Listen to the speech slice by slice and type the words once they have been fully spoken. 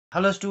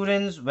Hello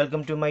students,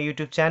 welcome to my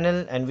YouTube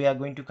channel, and we are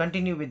going to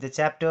continue with the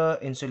chapter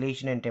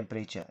insulation and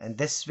temperature, and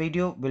this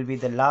video will be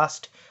the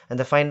last and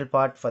the final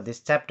part for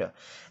this chapter.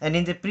 And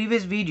in the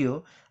previous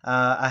video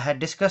I had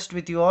discussed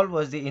with you all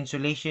was the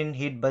insulation,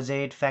 heat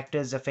budget,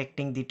 factors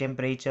affecting the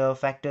temperature,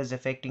 factors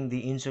affecting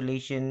the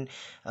insulation,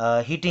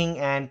 heating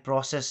and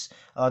process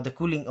the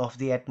cooling of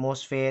the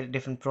atmosphere,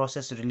 different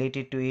process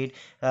related to it.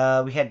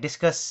 We had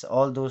discussed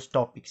all those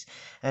topics,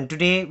 and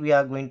today we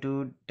are going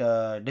to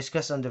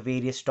discuss on the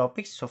various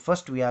topics. So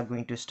first we are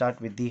going to start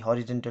with the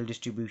horizontal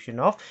distribution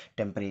of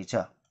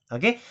temperature.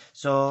 Okay,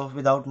 so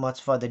without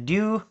much further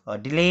ado or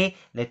delay,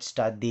 let's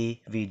start the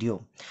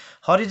video.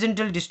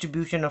 Horizontal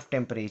distribution of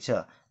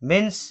temperature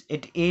means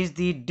it is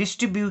the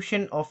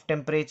distribution of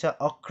temperature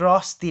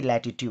across the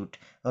latitude.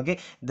 Okay,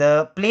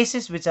 the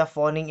places which are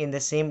falling in the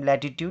same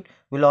latitude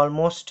will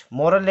almost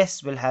more or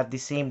less will have the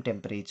same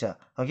temperature.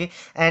 Okay,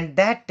 and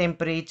that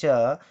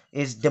temperature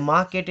is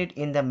demarcated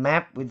in the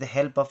map with the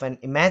help of an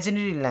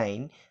imaginary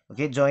line,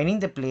 okay, joining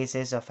the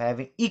places of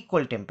having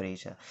equal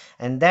temperature,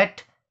 and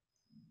that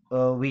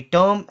we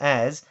term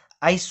as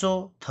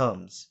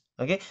isotherms.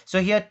 Okay,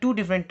 so here two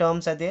different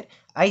terms are there.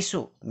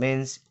 Iso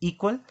means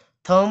equal,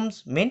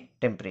 therms mean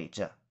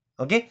temperature.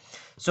 Okay,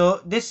 so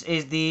this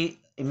is the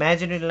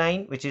imaginary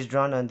line which is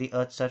drawn on the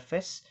earth's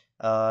surface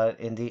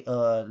in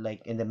the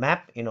like in the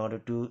map, in order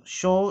to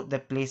show the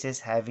places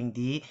having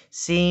the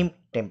same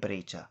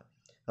temperature.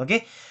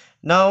 Okay,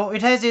 now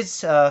it has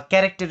its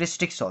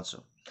characteristics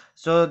also.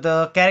 So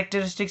the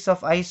characteristics of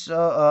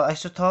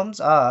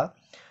isotherms are: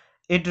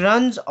 it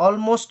runs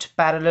almost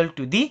parallel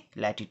to the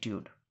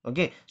latitude.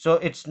 Okay, so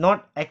it's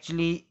not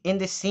actually in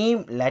the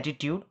same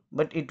latitude,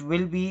 but it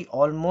will be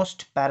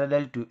almost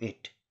parallel to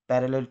it,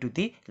 parallel to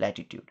the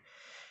latitude.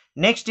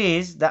 Next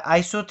is the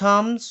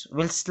isotherms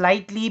will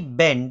slightly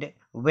bend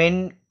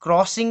when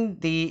crossing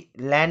the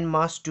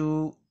landmass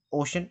to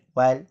ocean,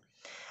 while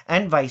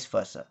and vice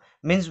versa.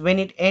 Means when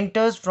it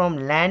enters from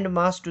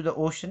landmass to the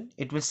ocean,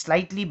 it will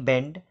slightly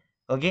bend.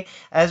 Okay,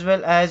 as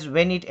well as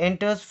when it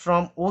enters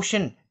from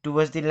ocean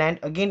towards the land,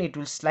 again it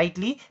will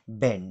slightly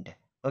bend.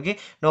 Okay,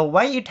 now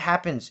why it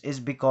happens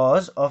is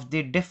because of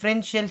the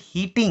differential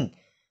heating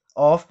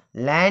of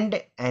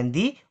land and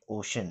the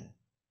ocean.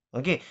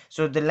 Okay,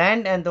 so the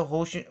land and the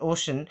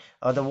ocean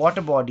or the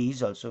water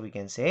bodies also, we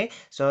can say,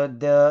 so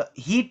the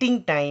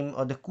heating time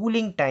or the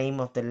cooling time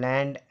of the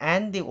land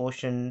and the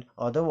ocean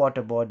or the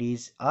water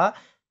bodies are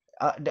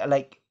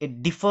like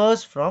it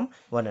differs from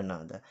one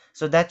another.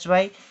 So that's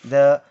why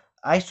the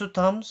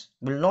isotherms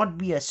will not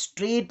be a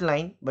straight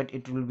line, but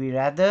it will be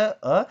rather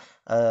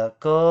a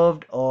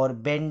curved or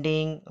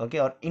bending, okay,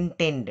 or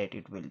intended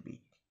it will be.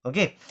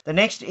 Okay, the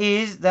next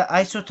is the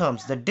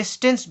isotherms, the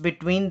distance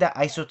between the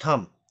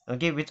isotherm,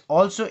 okay, which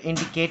also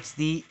indicates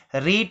the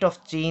rate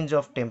of change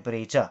of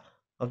temperature.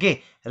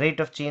 Okay, rate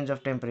of change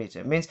of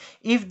temperature means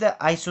if the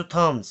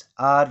isotherms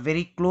are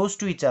very close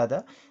to each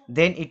other,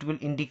 then it will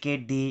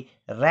indicate the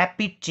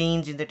rapid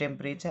change in the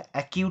temperature,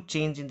 acute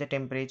change in the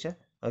temperature.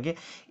 Okay,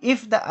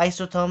 if the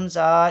isotherms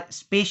are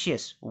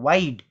spacious,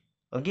 wide,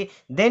 okay,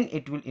 then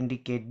it will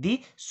indicate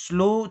the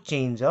slow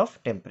change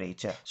of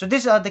temperature. So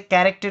these are the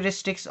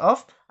characteristics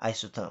of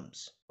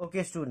isotherms.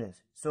 Okay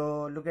students,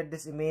 so look at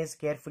this image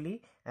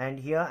carefully, and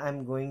here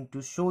I'm going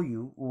to show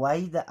you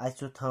why the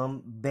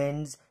isotherm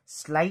bends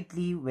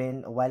slightly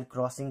while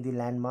crossing the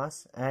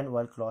landmass and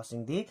while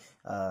crossing the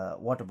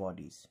water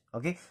bodies.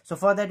 Okay, so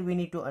for that we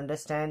need to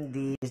understand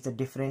the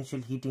differential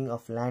heating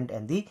of land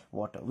and the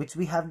water, which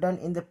we have done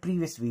in the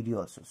previous video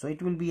also, so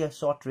it will be a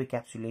short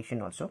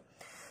recapitulation also.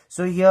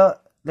 So here,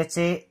 let's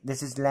say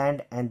this is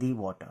land and the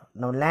water.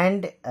 Now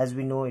land, as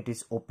we know, it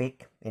is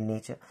opaque in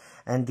nature,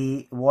 and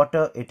the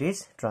water, it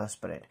is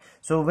transparent.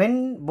 So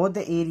when both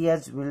the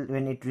areas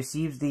when it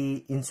receives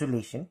the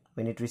insulation,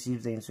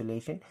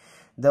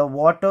 the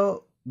water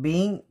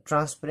being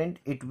transparent,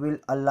 it will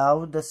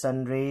allow the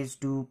sun rays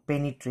to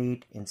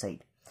penetrate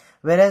inside,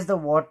 whereas the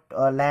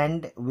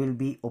land will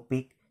be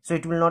opaque, so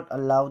it will not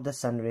allow the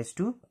sun rays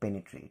to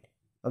penetrate.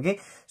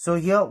 Okay, so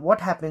here what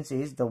happens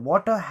is the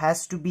water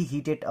has to be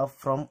heated up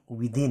from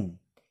within,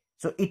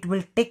 so it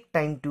will take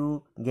time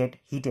to get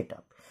heated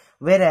up,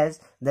 whereas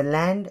the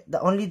land,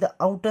 only the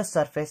outer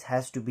surface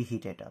has to be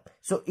heated up,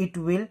 so it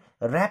will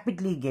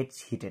rapidly get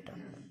heated up.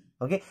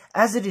 Okay,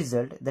 as a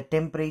result, the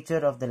temperature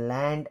of the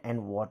land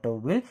and water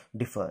will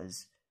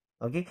differs.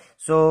 Okay,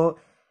 so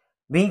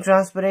being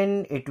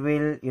transparent, it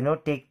will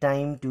take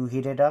time to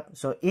heat it up.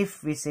 So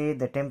if we say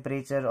the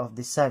temperature of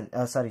the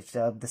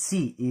the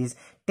sea is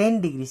 10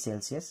 degrees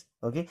Celsius,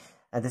 okay,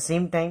 at the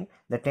same time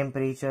the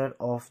temperature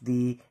of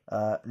the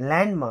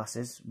land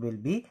masses will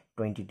be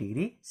 20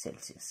 degrees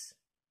Celsius.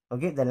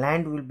 Okay, the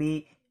land will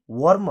be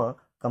warmer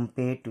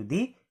compared to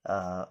the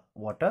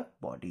water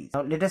bodies.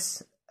 Now let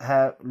us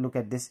look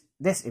at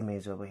this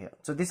image over here.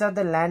 So these are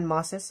the land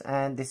masses,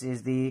 and this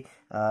is the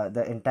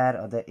entire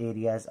other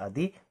areas are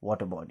the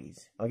water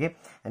bodies. Okay,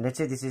 and let's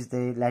say this is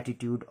the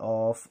latitude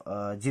of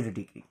 0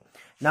 degree.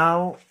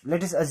 Now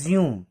let us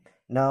assume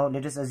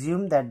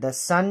that the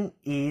sun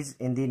is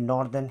in the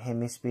northern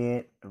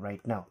hemisphere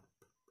right now.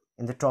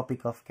 in the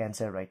Tropic of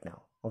Cancer right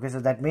now. Okay, so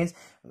that means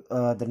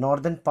the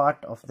northern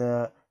part of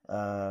the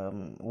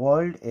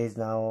world is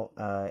now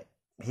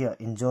here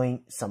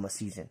enjoying summer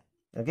season.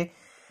 Okay,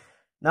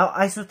 now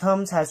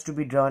isotherms has to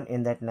be drawn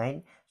in that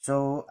line.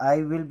 So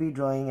I will be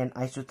drawing an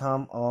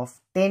isotherm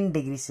of 10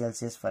 degrees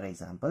Celsius, for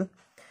example.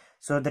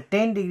 So the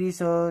 10 degrees,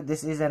 so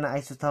this is an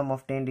isotherm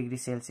of 10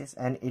 degrees Celsius,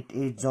 and it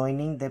is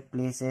joining the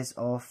places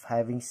of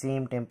having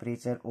same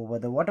temperature over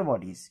the water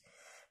bodies.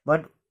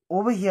 But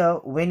over here,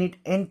 when it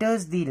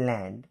enters the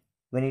land,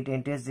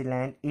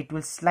 it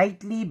will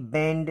slightly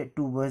bend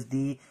towards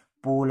the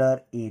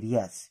polar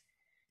areas.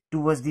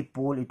 Towards the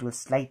pole, it will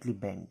slightly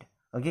bend.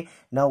 Okay,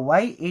 now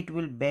why it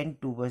will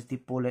bend towards the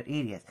polar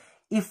areas?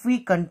 If we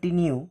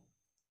continue,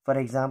 for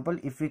example,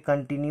 if we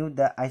continue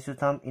the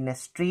isotherm in a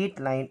straight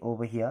line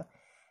over here,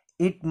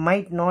 it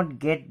might not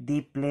get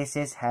the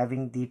places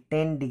having the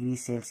 10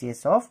 degrees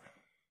Celsius of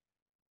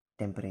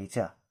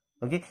temperature.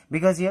 Okay,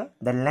 because here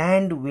the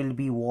land will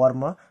be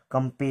warmer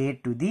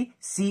compared to the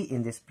sea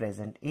in this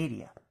present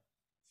area.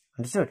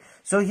 Understood?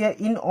 So here,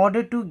 in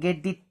order to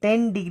get the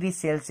 10 degrees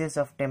Celsius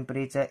of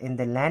temperature in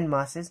the land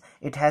masses,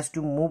 it has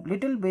to move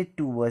little bit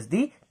towards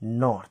the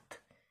north.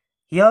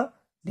 Here,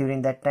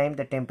 during that time,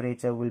 the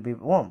temperature will be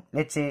warm.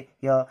 Let's say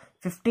here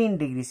 15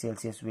 degrees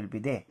Celsius will be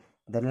there,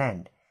 the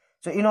land.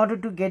 So in order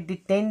to get the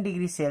 10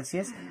 degrees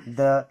Celsius,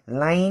 the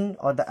line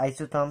or the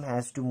isotherm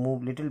has to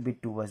move little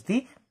bit towards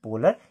the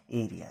polar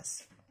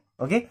areas.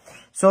 Okay,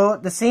 so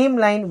the same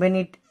line when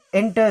it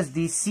enters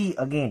the sea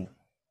again,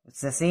 it's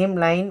the same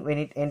line when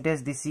it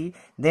enters the sea,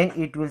 then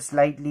it will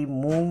slightly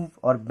move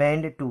or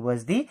bend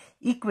towards the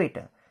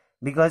equator.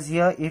 Because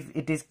here, if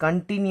it is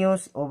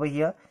continuous over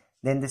here,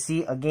 then the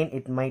sea again,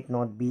 it might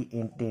not be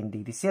in 10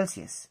 degrees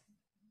Celsius.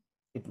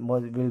 It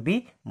will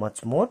be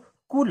much more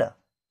cooler.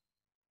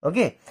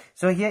 Okay,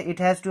 so here it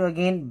has to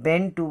again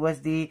bend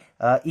towards the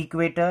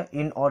equator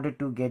in order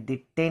to get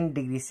the 10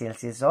 degrees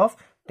Celsius of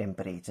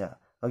temperature.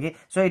 Okay,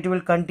 so it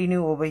will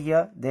continue over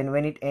here. Then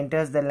when it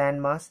enters the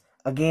landmass,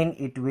 again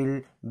it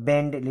will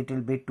bend a little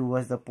bit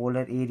towards the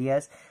polar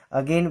areas.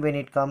 Again, when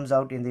it comes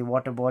out in the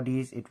water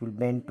bodies, it will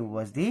bend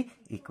towards the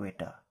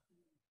equator.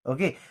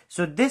 Okay,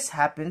 so this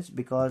happens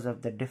because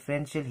of the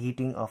differential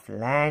heating of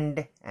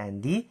land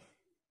and the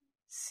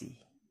sea.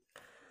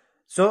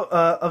 So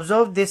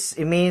observe this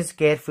image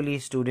carefully,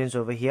 students,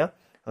 over here.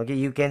 Okay,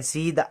 you can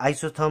see the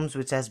isotherms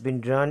which has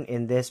been drawn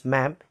in this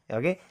map.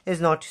 Okay,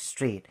 is not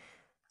straight.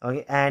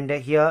 Okay, and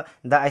here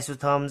the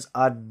isotherms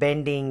are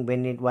bending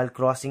while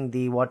crossing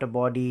the water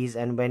bodies,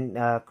 and when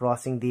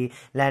crossing the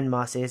land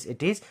masses,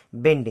 it is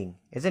bending,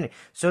 isn't it?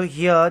 So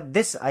here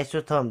this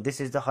isotherm,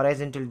 this is the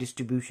horizontal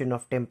distribution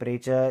of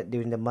temperature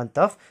during the month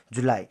of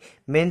July.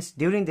 Means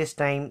during this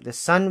time the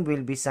sun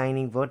will be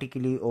shining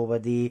vertically over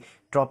the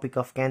Tropic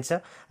of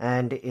Cancer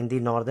and in the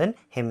northern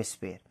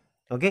hemisphere.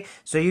 Okay,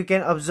 so you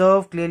can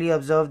clearly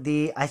observe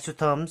the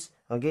isotherms.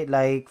 Okay,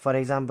 like for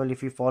example,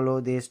 if you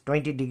follow this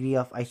 20 degree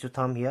of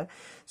isotherm here,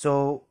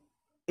 so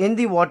in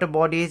the water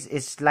bodies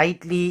is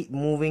slightly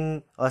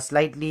moving or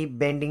slightly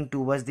bending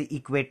towards the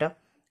equator.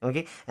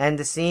 Okay, and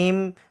the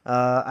same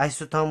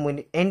isotherm when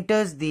it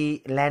enters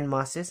the land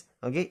masses,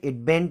 okay,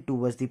 it bends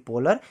towards the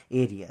polar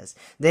areas.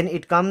 Then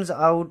it comes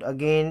out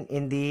again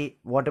in the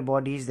water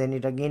bodies, then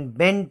it again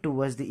bends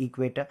towards the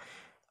equator.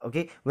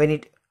 Okay, when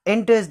it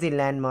enters the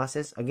land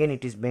masses, again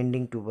it is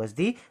bending towards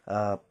the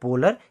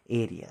polar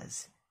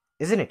areas,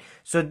 isn't it?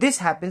 So this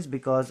happens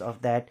because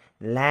of that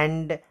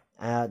land,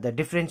 the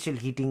differential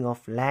heating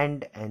of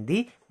land and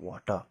the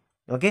water.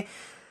 Okay,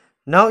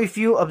 now if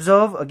you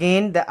observe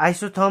again the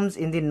isotherms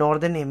in the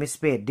northern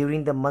hemisphere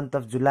during the month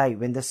of July,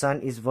 when the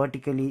sun is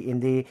vertically in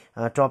the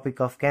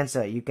Tropic of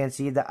Cancer, you can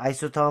see the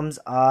isotherms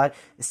are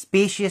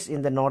spacious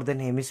in the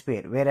northern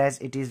hemisphere, whereas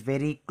it is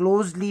very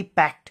closely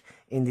packed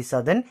in the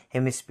southern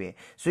hemisphere.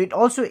 So it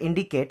also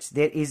indicates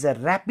there is a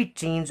rapid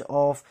change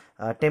of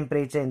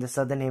temperature in the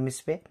southern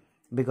hemisphere,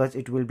 because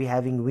it will be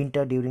having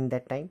winter during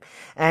that time.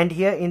 And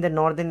here in the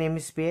northern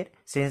hemisphere,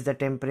 since the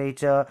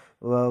temperature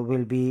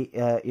will be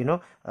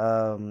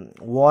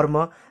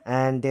warmer,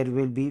 and there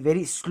will be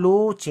very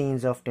slow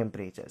change of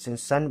temperature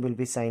since sun will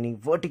be shining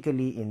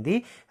vertically in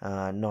the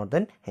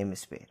northern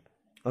hemisphere.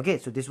 Okay,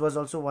 so this was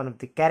also one of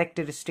the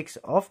characteristics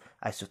of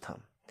isotherm.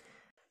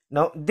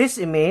 Now this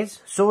image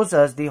shows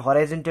us the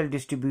horizontal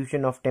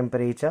distribution of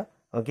temperature,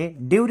 okay,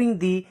 during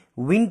the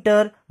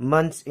winter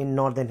months in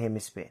northern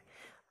hemisphere.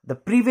 The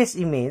previous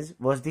image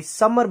was the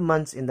summer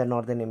months in the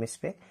northern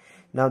hemisphere.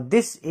 Now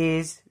this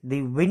is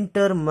the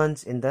winter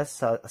months in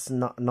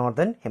the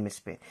northern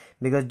hemisphere,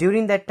 because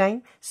during that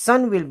time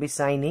sun will be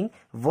shining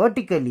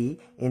vertically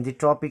in the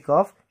Tropic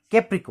of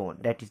Capricorn,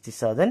 that is the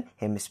southern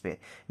hemisphere.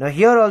 Now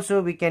here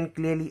also we can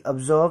clearly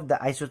observe the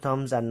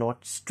isotherms are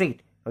not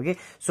straight. Okay,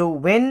 so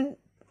when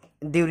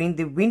during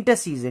the winter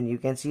season, you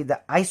can see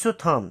the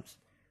isotherms,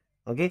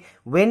 okay,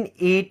 when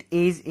it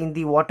is in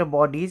the water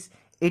bodies,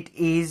 it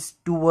is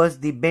towards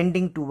the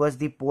bending towards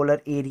the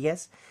polar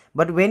areas,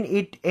 but when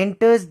it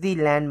enters the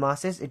land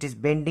masses, it is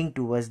bending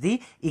towards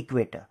the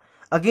equator.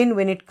 Again,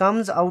 when it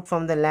comes out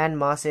from the land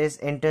masses,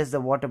 enters the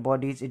water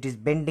bodies, it is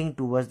bending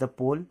towards the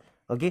pole.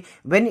 Okay,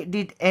 when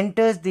it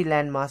enters the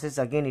land masses,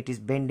 again it is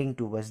bending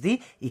towards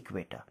the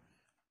equator.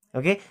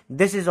 Okay,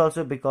 this is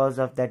also because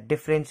of that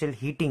differential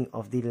heating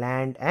of the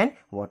land and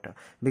water,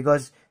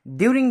 because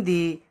during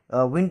the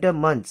winter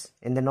months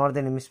in the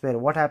northern hemisphere,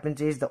 what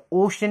happens is the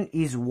ocean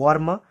is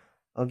warmer,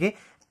 okay,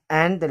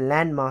 and the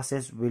land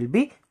masses will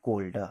be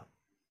colder.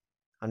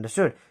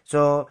 Understood?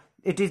 So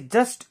it is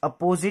just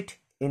opposite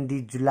in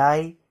the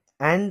July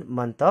and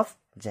month of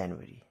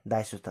January, the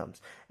isotherms.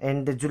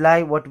 And the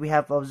July, what we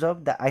have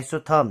observed, the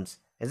isotherms,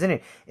 isn't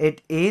it?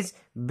 It is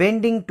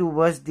bending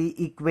towards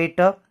the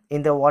equator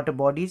in the water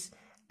bodies,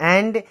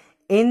 and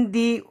in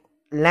the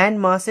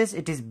land masses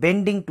it is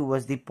bending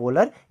towards the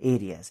polar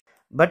areas.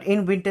 But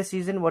in winter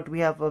season, what we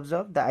have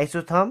observed, the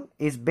isotherm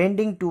is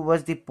bending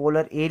towards the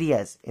polar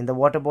areas in the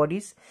water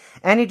bodies,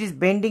 and it is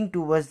bending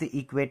towards the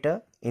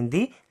equator in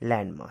the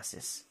land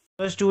masses.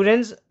 So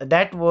students,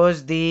 that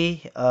was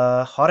the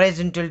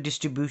horizontal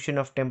distribution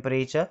of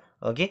temperature,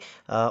 okay,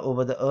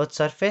 over the earth's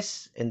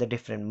surface in the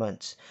different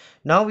months.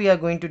 Now we are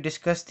going to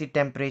discuss the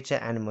temperature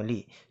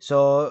anomaly.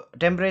 So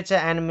temperature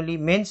anomaly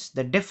means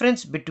the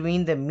difference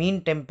between the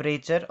mean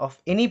temperature of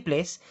any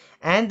place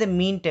and the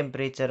mean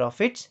temperature of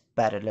its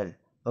parallel,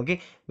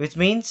 okay, which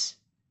means,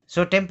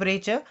 so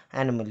temperature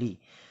anomaly.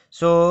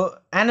 So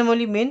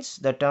anomaly means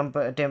the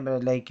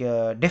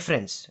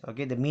difference,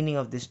 okay, the meaning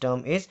of this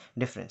term is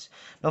difference.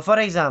 Now for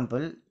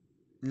example,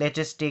 let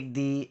us take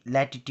the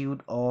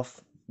latitude of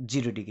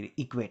 0 degree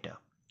equator.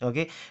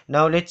 Okay,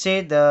 now let's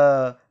say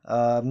the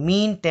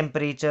mean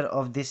temperature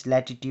of this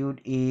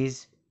latitude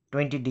is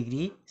 20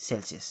 degree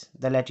Celsius,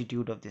 the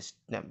latitude of this.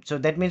 So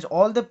that means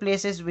all the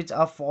places which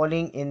are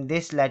falling in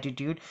this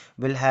latitude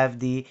will have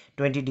the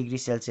 20 degree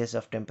Celsius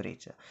of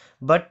temperature.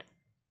 But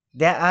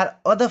there are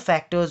other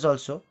factors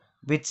also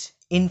which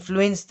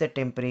influence the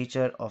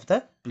temperature of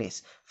the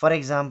place. For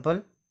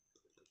example,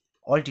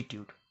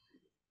 altitude,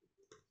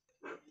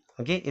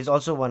 okay, is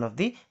also one of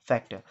the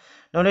factor.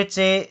 Now let's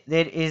say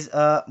there is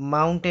a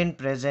mountain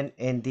present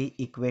in the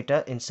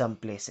equator in some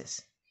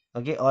places,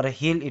 okay, or a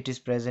hill, it is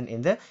present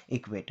in the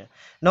equator.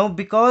 Now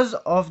because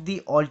of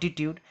the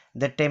altitude,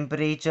 the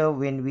temperature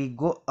when we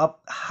go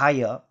up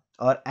higher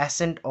or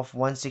ascent of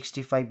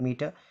 165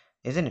 meter,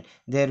 isn't it,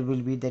 there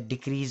will be the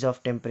decrease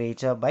of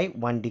temperature by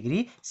 1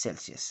 degree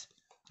Celsius.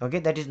 Okay,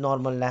 that is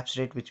normal lapse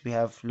rate, which we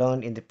have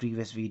learned in the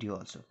previous video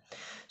also.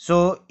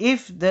 So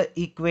if the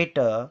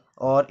equator,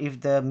 or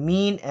if the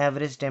mean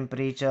average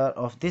temperature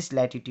of this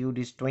latitude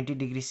is 20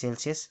 degrees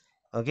Celsius,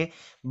 okay,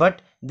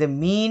 but the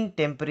mean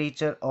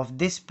temperature of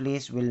this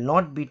place will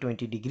not be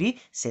 20 degree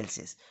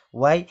Celsius.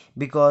 Why?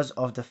 Because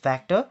of the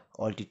factor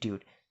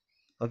altitude.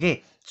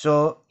 Okay,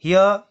 so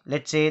here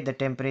let's say the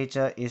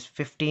temperature is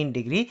 15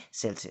 degree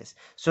Celsius.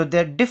 So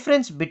the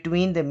difference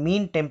between the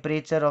mean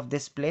temperature of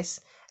this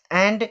place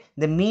and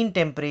the mean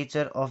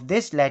temperature of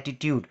this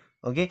latitude,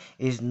 okay,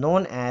 is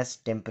known as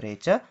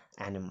temperature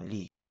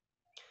anomaly.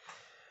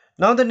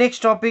 Now the next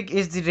topic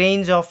is the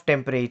range of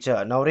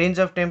temperature. Now range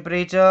of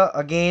temperature,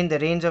 again the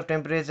range of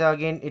temperature,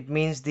 again it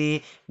means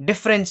the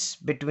difference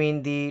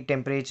between the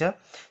temperature.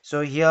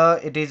 So here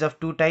it is of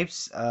two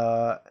types,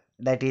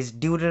 that is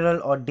diurnal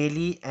or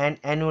daily and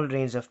annual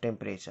range of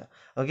temperature.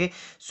 Okay,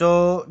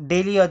 so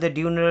daily or the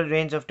diurnal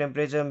range of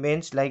temperature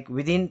means like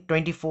within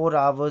 24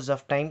 hours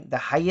of time, the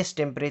highest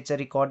temperature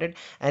recorded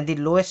and the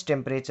lowest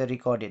temperature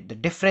recorded, the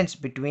difference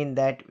between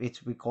that,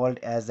 which we called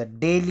as the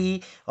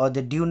daily or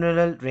the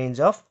diurnal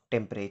range of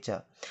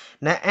temperature.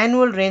 Now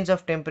annual range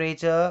of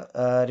temperature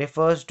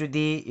refers to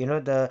the,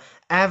 the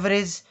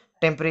average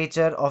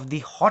temperature of the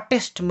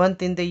hottest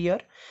month in the year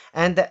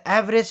and the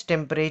average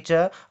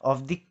temperature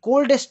of the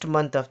coldest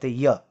month of the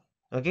year.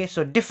 Okay,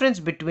 so difference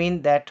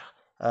between that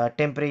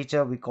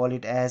temperature, we call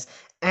it as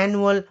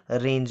annual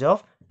range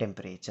of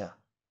temperature.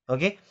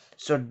 Okay,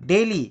 so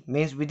daily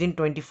means within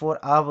 24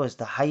 hours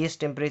the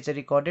highest temperature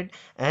recorded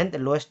and the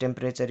lowest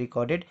temperature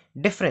recorded,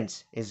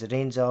 difference is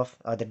range of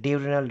the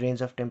diurnal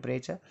range of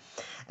temperature.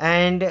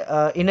 And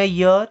in a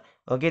year,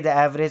 okay, the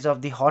average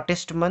of the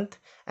hottest month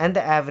and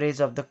the average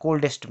of the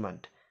coldest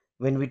month,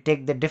 when we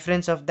take the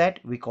difference of that,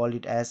 we call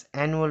it as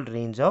annual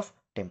range of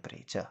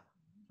temperature.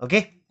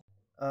 Okay,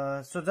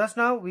 so just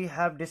now we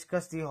have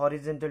discussed the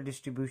horizontal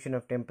distribution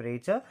of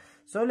temperature.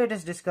 So let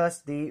us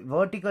discuss the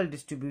vertical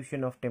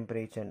distribution of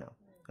temperature now.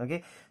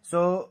 Okay,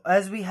 so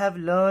as we have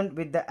learned,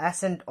 with the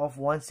ascent of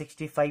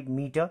 165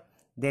 meter,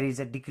 there is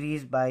a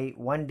decrease by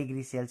 1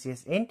 degree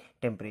Celsius in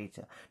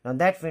temperature. Now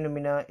that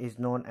phenomena is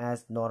known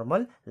as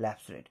normal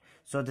lapse rate.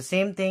 So the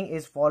same thing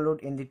is followed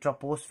in the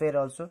troposphere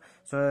also.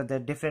 So the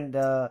different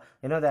the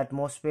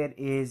atmosphere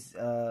is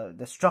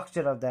the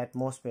structure of the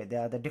atmosphere,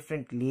 there are the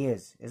different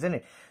layers, isn't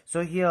it?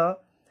 So here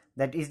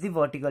that is the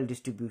vertical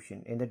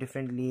distribution, in the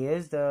different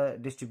layers the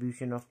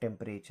distribution of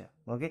temperature.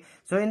 Okay,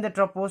 so in the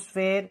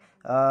troposphere,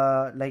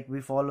 like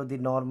we follow the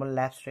normal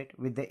lapse rate.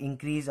 With the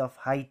increase of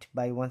height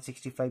by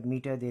 165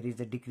 meter, there is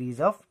a decrease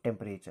of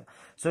temperature.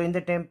 So in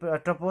the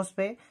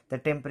troposphere, the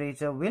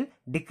temperature will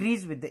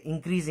decrease with the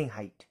increasing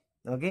height.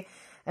 Okay,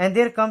 And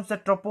there comes the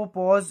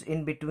tropopause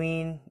in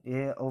between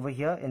over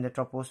here in the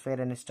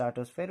troposphere and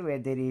stratosphere, where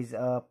there is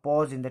a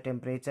pause in the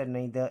temperature,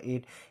 neither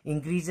it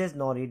increases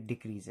nor it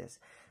decreases.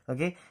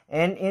 Okay,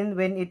 and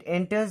when it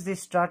enters the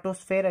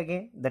stratosphere,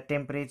 again the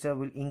temperature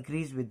will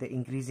increase with the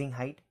increasing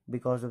height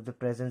because of the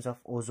presence of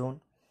ozone.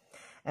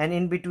 And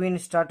in between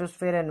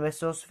stratosphere and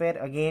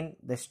mesosphere, again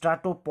the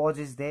stratopause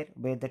is there,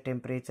 where the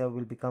temperature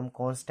will become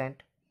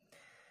constant.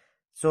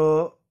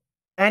 So,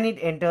 and it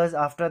enters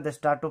after the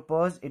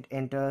stratopause,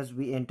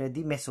 we enter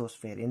the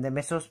mesosphere. In the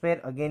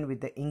mesosphere, again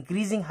with the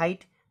increasing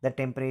height, the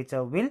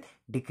temperature will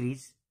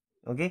decrease.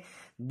 Okay,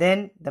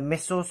 then the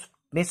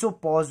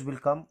mesopause will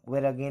come,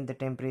 where again the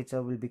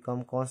temperature will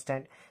become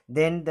constant.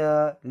 Then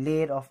the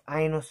layer of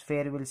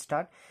ionosphere will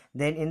start.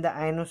 Then in the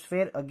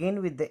ionosphere,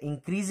 again with the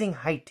increasing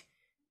height,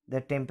 the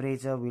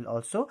temperature will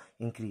also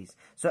increase.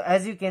 So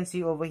as you can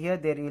see over here,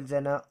 there is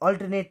an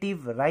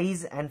alternative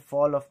rise and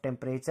fall of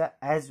temperature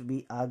as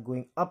we are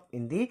going up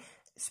in the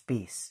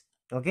space.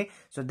 Okay,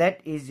 so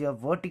that is your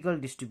vertical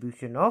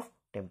distribution of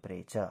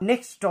temperature.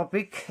 Next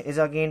topic is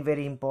again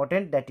very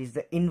important, that is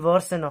the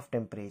inversion of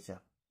temperature.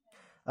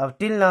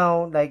 Till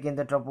now, like in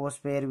the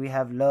troposphere, we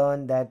have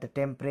learned that the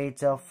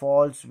temperature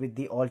falls with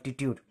the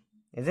altitude,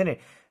 isn't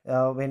it?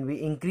 When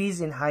we increase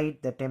in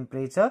height, the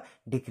temperature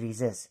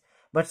decreases.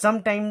 But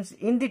sometimes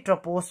in the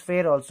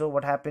troposphere also,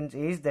 what happens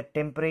is the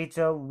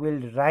temperature will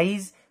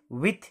rise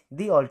with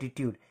the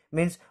altitude.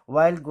 Means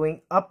while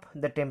going up,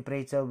 the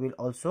temperature will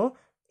also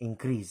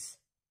increase.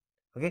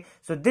 Okay,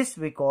 so this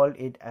we call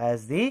it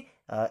as the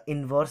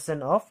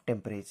inversion of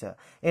temperature.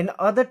 In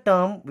other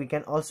term, we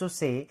can also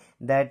say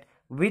that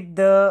with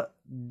the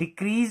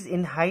decrease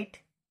in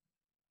height,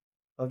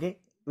 okay,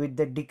 with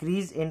the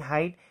decrease in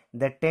height,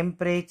 the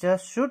temperature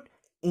should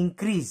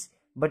increase.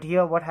 But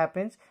here what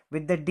happens,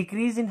 with the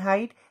decrease in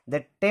height,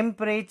 the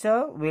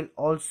temperature will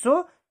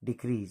also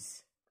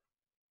decrease.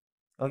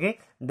 Okay,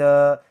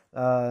 the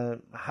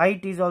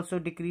height is also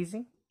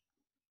decreasing,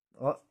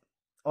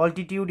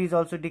 altitude is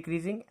also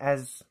decreasing,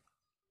 as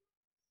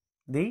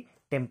the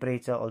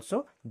temperature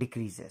also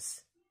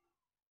decreases.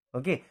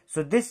 Okay,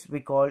 so this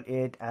we call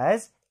it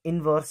as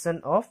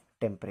inversion of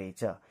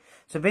temperature.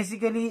 So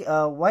basically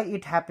why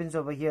it happens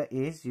over here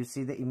is, you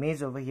see the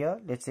image over here,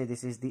 let's say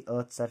this is the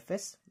earth's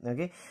surface.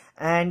 Okay,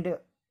 and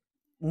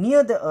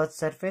near the earth's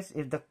surface,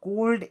 if the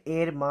cold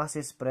air mass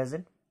is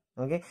present,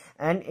 okay,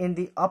 and in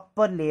the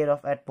upper layer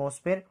of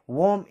atmosphere,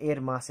 warm air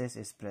masses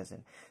is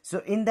present. So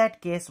in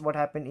that case, what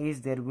happen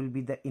is there will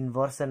be the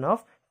inversion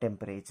of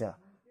temperature.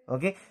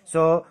 Okay,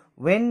 so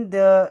when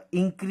the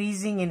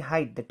increasing in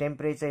height, the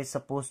temperature is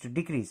supposed to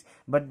decrease,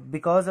 but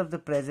because of the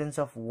presence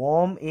of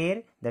warm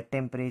air, the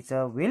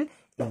temperature will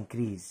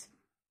increase.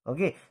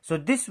 Okay, so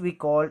this we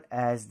call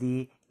as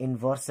the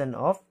inversion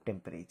of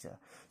temperature.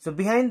 So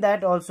behind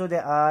that also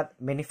there are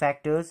many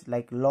factors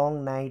like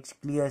long nights,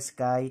 clear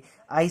sky,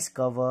 ice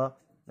cover,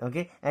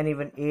 okay, and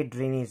even air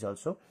drainage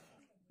also.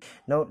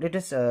 Now let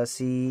us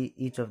see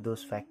each of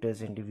those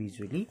factors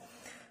individually.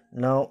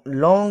 Now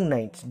long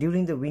nights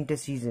during the winter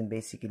season,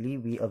 basically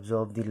we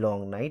observe the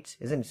long nights,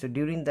 isn't it? So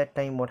during that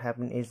time, what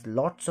happens is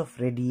lots of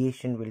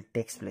radiation will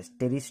take place,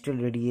 terrestrial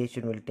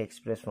radiation will take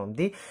place from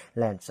the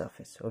land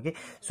surface. Okay,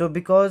 so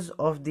because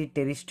of the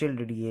terrestrial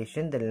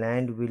radiation, the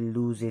land will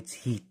lose its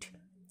heat.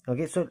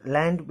 Okay, so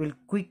land will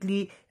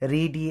quickly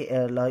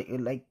radiate,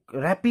 like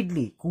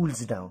rapidly cools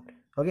down.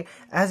 Okay,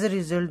 as a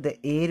result, the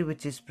air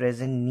which is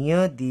present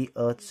near the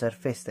earth's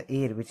surface,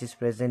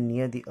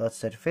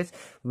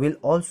 will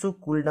also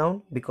cool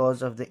down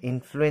because of the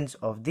influence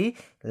of the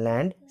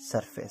land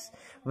surface.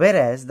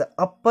 Whereas the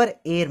upper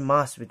air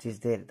mass which is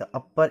there, the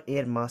upper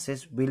air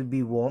masses will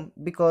be warm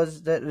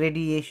because the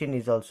radiation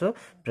is also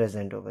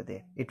present over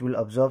there. It will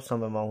absorb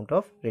some amount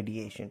of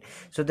radiation.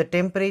 So the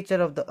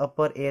temperature of the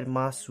upper air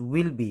mass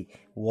will be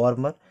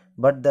warmer,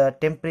 but the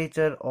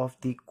temperature of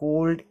the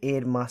cold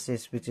air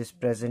masses which is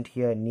present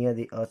here near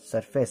the earth's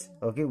surface,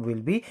 okay, will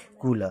be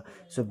cooler.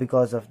 So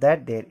because of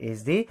that, there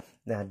is the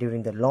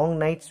during the long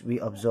nights we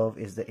observe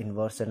is the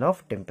inversion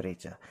of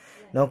temperature.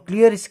 Now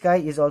clear sky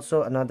is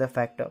also another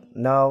factor.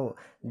 Now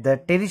the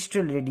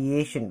terrestrial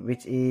radiation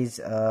which is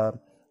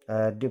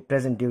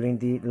present during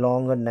the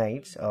longer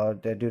nights or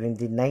during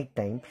the night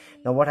time.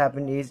 Now what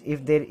happens is,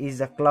 if there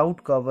is a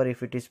cloud cover,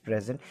 if it is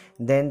present,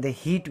 then the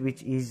heat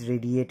which is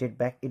radiated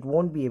back, it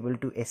won't be able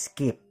to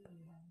escape.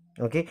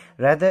 Okay,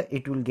 rather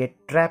it will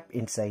get trapped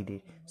inside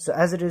it. So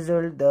as a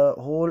result, the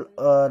whole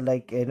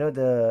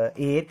the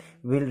air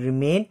will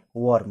remain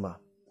warmer.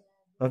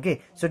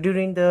 Okay, so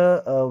during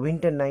the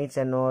winter nights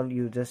and all,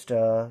 you just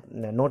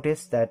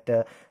notice that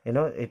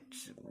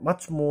it's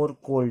much more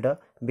colder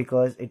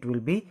because it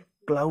will be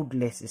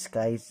cloudless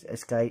sky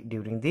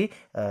during the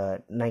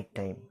night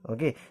time.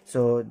 Okay,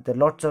 so the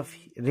lots of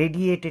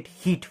radiated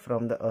heat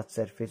from the earth's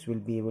surface will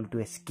be able to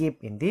escape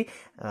in the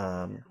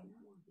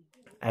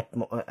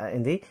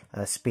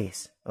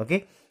space.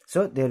 Okay,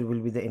 So there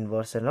will be the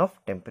inversion of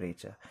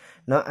temperature.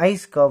 Now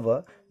ice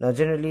cover, now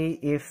generally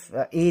if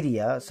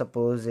area,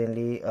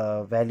 supposedly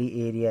valley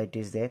area it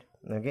is there,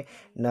 okay,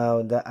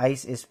 now the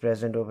ice is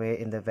present over here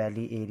in the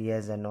valley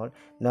areas and all.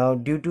 Now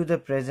due to the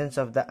presence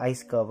of the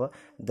ice cover,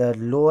 the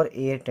lower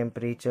air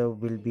temperature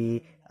will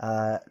be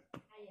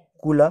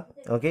cooler,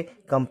 okay,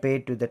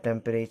 compared to the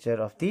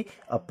temperature of the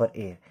upper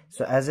air.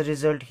 So as a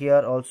result, here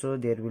also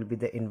there will be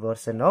the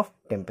inversion of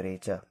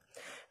temperature.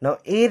 Now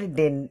air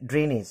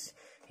drainage,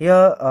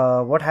 here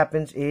what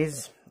happens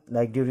is,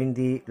 like during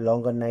the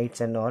longer nights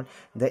and all,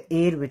 the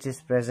air which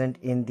is present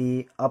in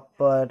the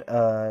upper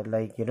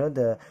like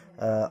the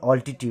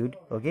altitude,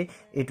 okay,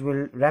 it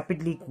will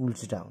rapidly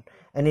cools down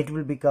and it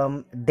will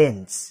become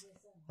dense.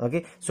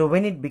 Okay, so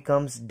when it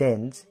becomes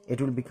dense,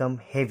 it will become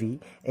heavy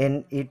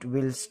and it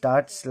will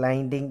start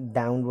sliding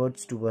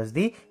downwards towards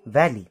the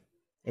valley.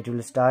 It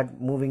will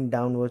start moving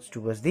downwards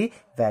towards the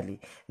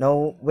valley.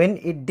 Now when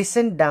it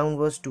descends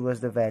downwards towards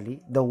the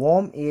valley, the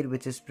warm air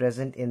which is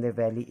present in the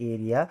valley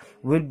area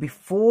will be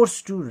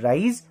forced to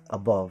rise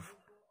above,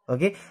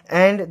 okay,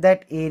 and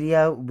that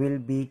area will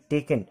be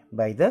taken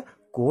by the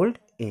cold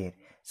air.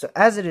 So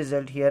as a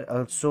result, here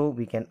also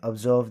we can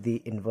observe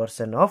the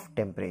inversion of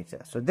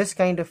temperature. So this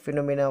kind of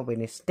phenomena,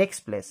 when it takes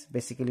place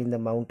basically in the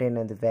mountain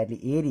and the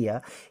valley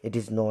area, it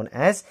is known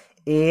as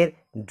air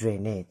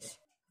drainage.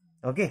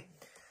 Okay,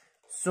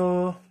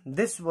 so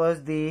this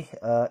was the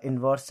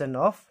inversion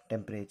of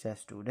temperature,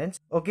 students.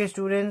 Okay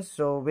students,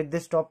 so with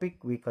this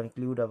topic we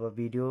conclude our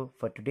video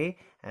for today,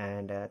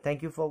 and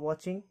thank you for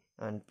watching,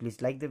 and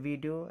please like the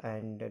video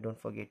and don't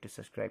forget to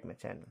subscribe my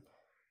channel.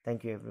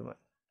 Thank you everyone.